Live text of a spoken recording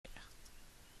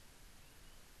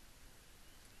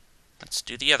Let's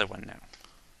do the other one now.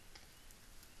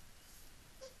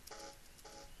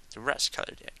 The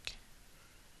rust-colored egg.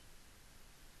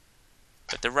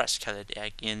 Put the rust-colored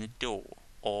egg in the door.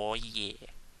 Oh yeah.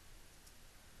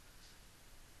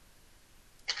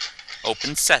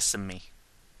 Open sesame.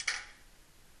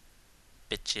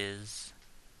 Bitches.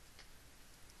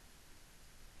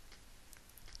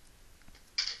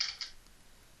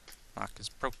 Lock is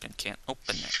broken, can't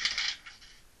open it.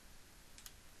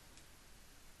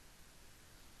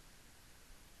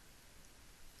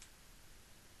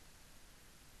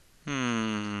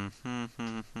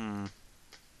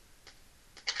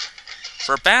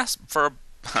 For a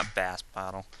bass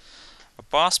battle. A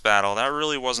boss battle, that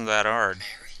really wasn't that hard.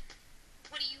 Mary?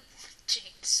 What do you want,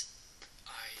 James?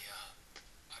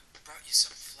 I brought you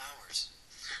some flowers.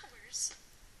 Flowers?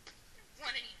 I don't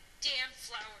want any damn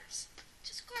flowers.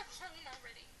 Just go home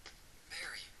already.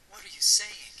 Mary, what are you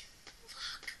saying?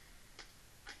 Look,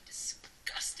 I'm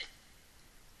disgusted.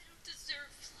 I don't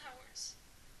deserve flowers.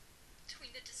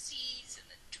 Between the disease and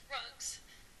the drugs,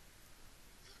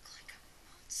 I look like a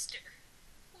monster.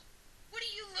 What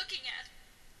are you looking at?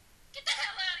 Get the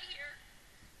hell out of here!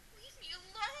 Leave me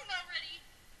alone already!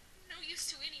 I'm no use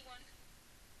to anyone.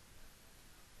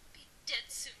 I'll be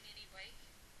dead soon anyway.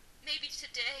 Maybe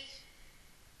today.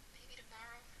 Maybe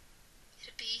tomorrow.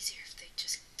 It'd be easier if they'd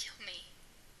just kill me.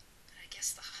 But I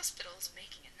guess the hospital is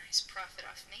making a nice profit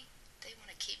off me. They want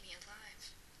to keep me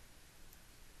alive.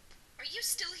 Are you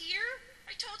still here?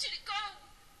 I told you to go!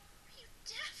 Are you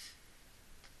deaf?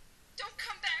 Don't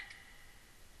come back!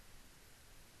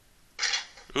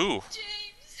 Ooh.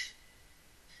 James!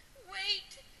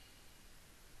 Wait!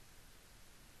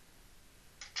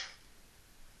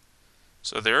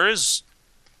 So there is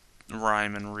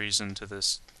rhyme and reason to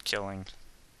this killing.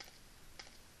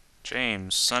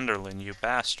 James Sunderland, you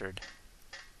bastard.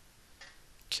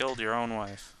 Killed your own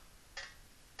wife.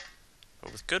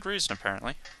 But with good reason,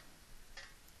 apparently.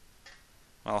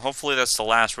 Well, hopefully that's the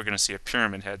last we're going to see a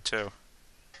Pyramid Head, too.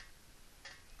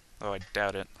 Though I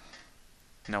doubt it.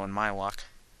 Knowing my luck.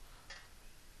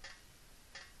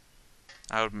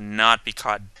 I would not be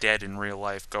caught dead in real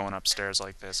life going upstairs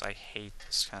like this. I hate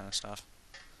this kind of stuff.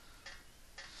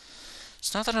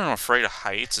 It's not that I'm afraid of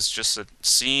heights, it's just that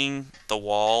seeing the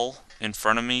wall in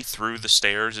front of me through the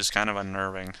stairs is kind of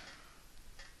unnerving.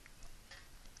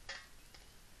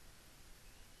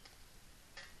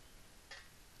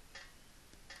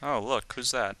 Oh, look,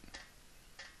 who's that?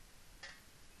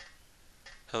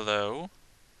 Hello?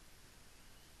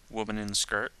 Woman in the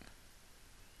skirt?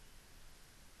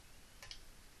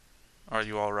 Are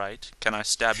you alright? Can I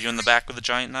stab you in the back with a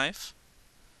giant knife?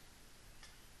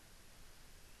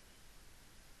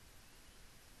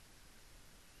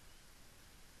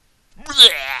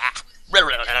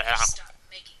 Stop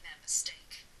making that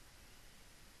mistake.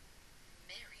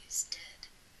 Mary is dead.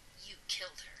 You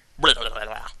killed her.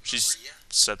 She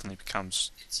suddenly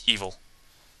becomes It's you, evil.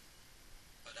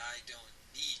 but I don't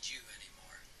need you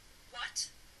anymore. What?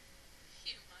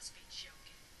 You must be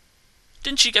joking.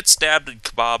 Didn't she get stabbed and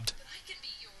kebabbed? But I can be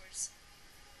yours.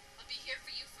 I'll be here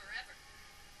for you forever.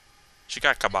 She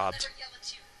got I'll kebabbed. never yell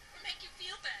at you or make you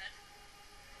feel bad.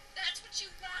 That's what you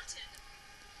wanted.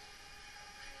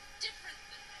 I'm different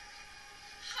than Mary.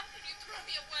 How can you throw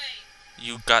me away?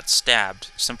 You got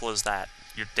stabbed. Simple as that.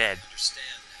 You're dead. I understand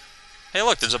now. Hey,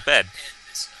 look, there's a bed. End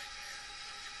this nightmare.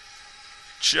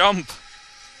 Jump!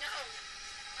 No,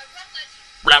 I won't let you.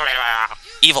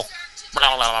 You Evil. deserve to die.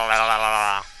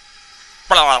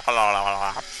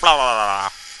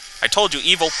 I told you,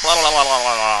 evil.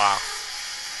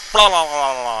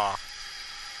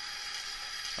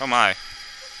 Oh my.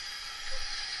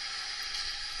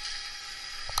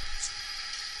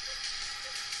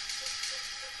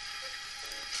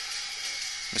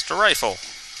 Mr. Rifle.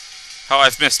 How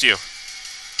I've missed you.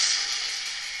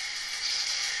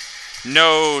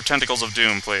 No tentacles of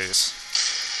doom, please.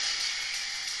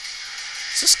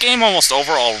 Is this game almost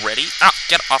over already? Ah,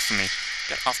 get off of me.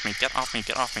 Get off me, get off me,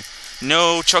 get off me.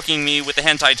 No choking me with the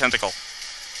hentai tentacle.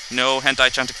 No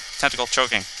hentai tentacle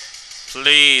choking.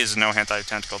 Please, no hentai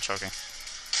tentacle choking.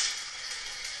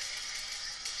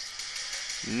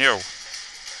 No.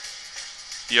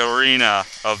 The Arena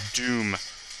of Doom.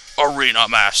 Arena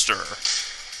Master.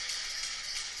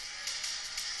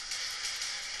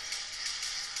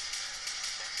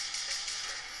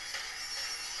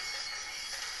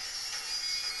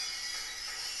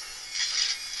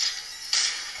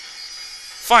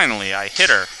 Finally, I hit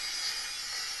her.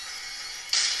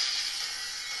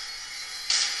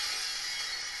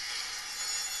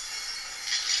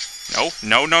 No,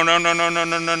 no, no, no, no, no, no,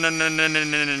 no, no, no, no, no,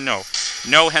 no, no, no.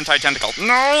 No hentai tentacle.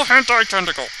 No hentai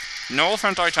tentacle. No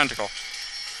hentai tentacle.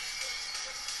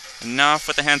 Enough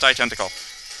with the hentai tentacle.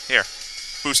 Here,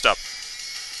 boost up.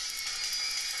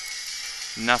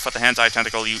 Enough with the hentai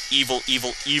tentacle, you evil,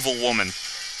 evil, evil woman.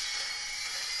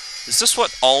 Is this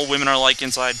what all women are like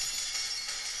inside?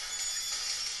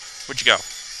 Where'd you go?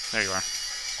 There you are.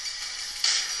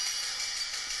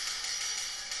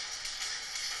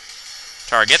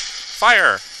 Target,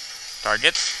 fire!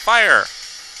 Target, fire!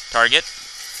 Target.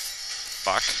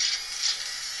 Fuck.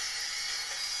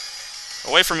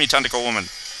 Away from me, tentacle woman.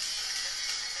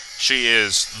 She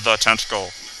is the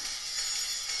tentacle.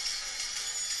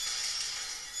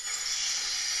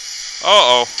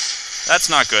 Uh-oh. That's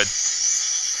not good.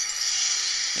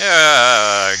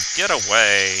 Yeah, get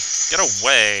away. Get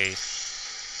away.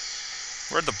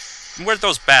 Where'd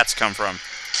those bats come from?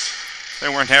 They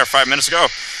weren't here 5 minutes ago.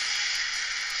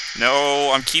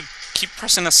 No, I'm keep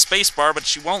pressing the space bar, but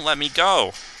she won't let me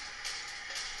go.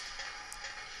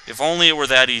 If only it were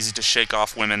that easy to shake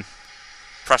off women.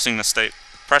 Pressing the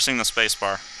space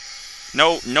bar.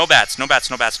 No bats, no bats,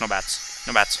 no bats, no bats.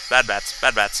 No bats. Bad bats,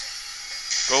 bad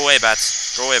bats. Go away,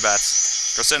 bats. Go away,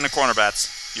 bats. Go sit in the corner, bats.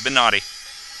 You've been naughty.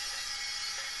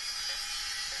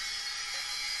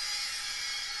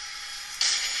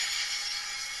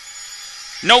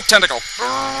 No tentacle!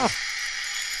 Urgh.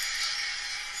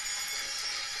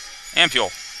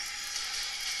 Ampule.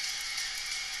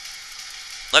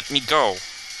 Let me go.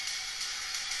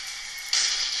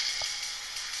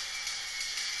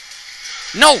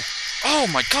 No! Oh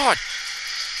my god!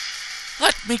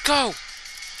 Let me go!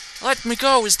 Let me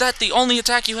go! Is that the only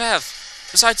attack you have?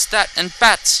 Besides that and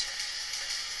bats?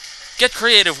 Get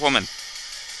creative, woman!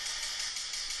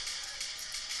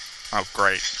 Oh,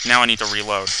 great. Now I need to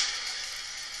reload.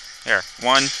 Here.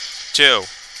 1, 2,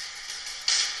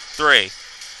 3.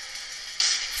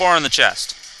 4 in the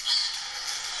chest.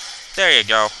 There you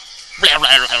go. Blah, blah,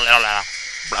 blah, blah, blah.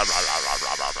 Blah, blah, blah,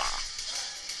 blah, blah, blah.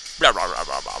 Blah, blah, blah,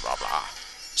 blah, blah, blah, blah.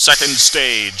 Second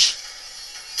stage.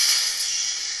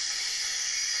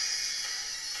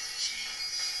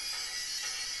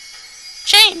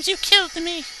 James, you killed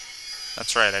me.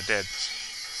 That's right, I did.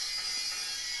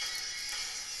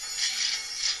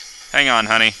 Hang on,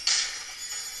 honey.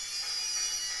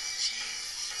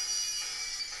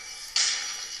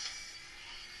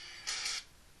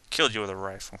 Killed you with a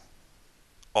rifle.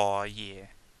 Aw, yeah.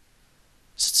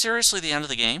 Is it seriously the end of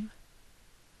the game?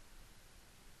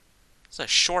 It's a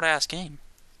short-ass game.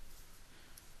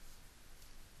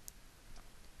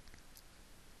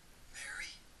 Mary?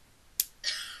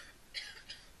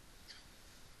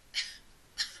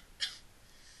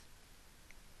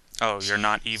 Oh, you're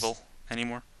not evil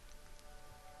anymore?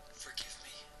 Forgive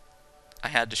me. I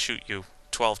had to shoot you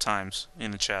 12 times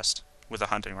in the chest with a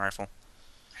hunting rifle.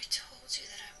 I told you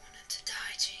that I wanted to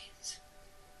die, James.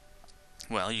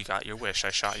 Well, you got your wish.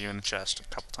 I shot you in the chest a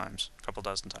couple times. A couple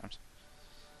dozen times.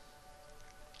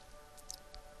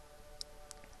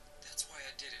 That's why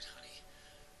I did it, honey.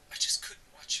 I just couldn't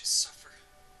watch you suffer.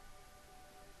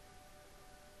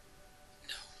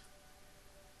 No.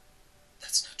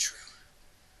 That's not true.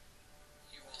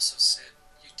 You also said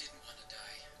you didn't want to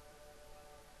die.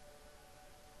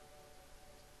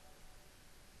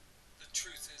 The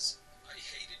truth is, I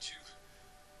hated you.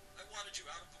 I wanted you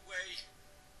out of the way.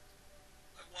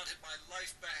 I wanted my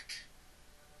life back.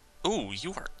 Ooh,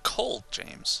 you are cold,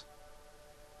 James.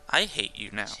 I hate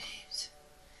you now. James,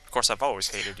 Of course, I've always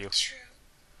hated you. true.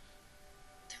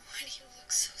 Then why do you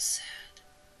look so sad?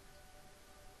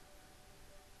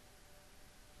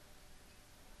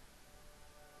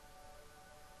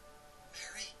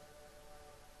 Mary?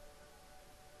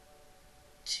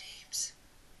 James.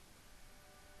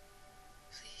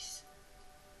 Please.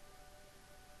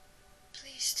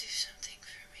 Please do something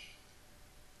for me.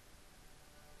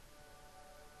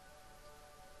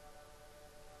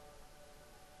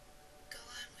 Go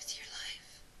on with your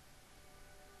life.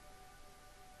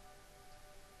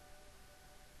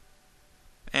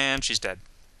 And she's dead.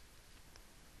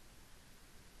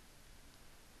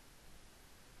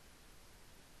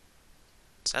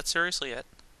 Is that seriously it?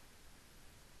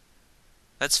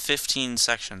 That's 15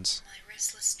 sections. My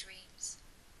restless dreams.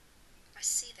 I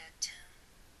see that town.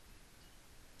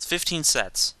 It's 15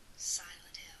 sets.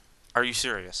 Silent Hill. Are you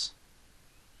serious?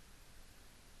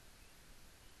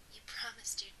 You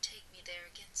promised you'd take me there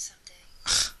again someday.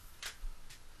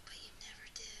 But you never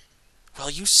did. Well,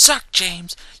 you suck,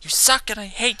 James. You suck and I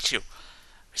hate you.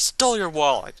 I stole your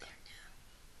wallet.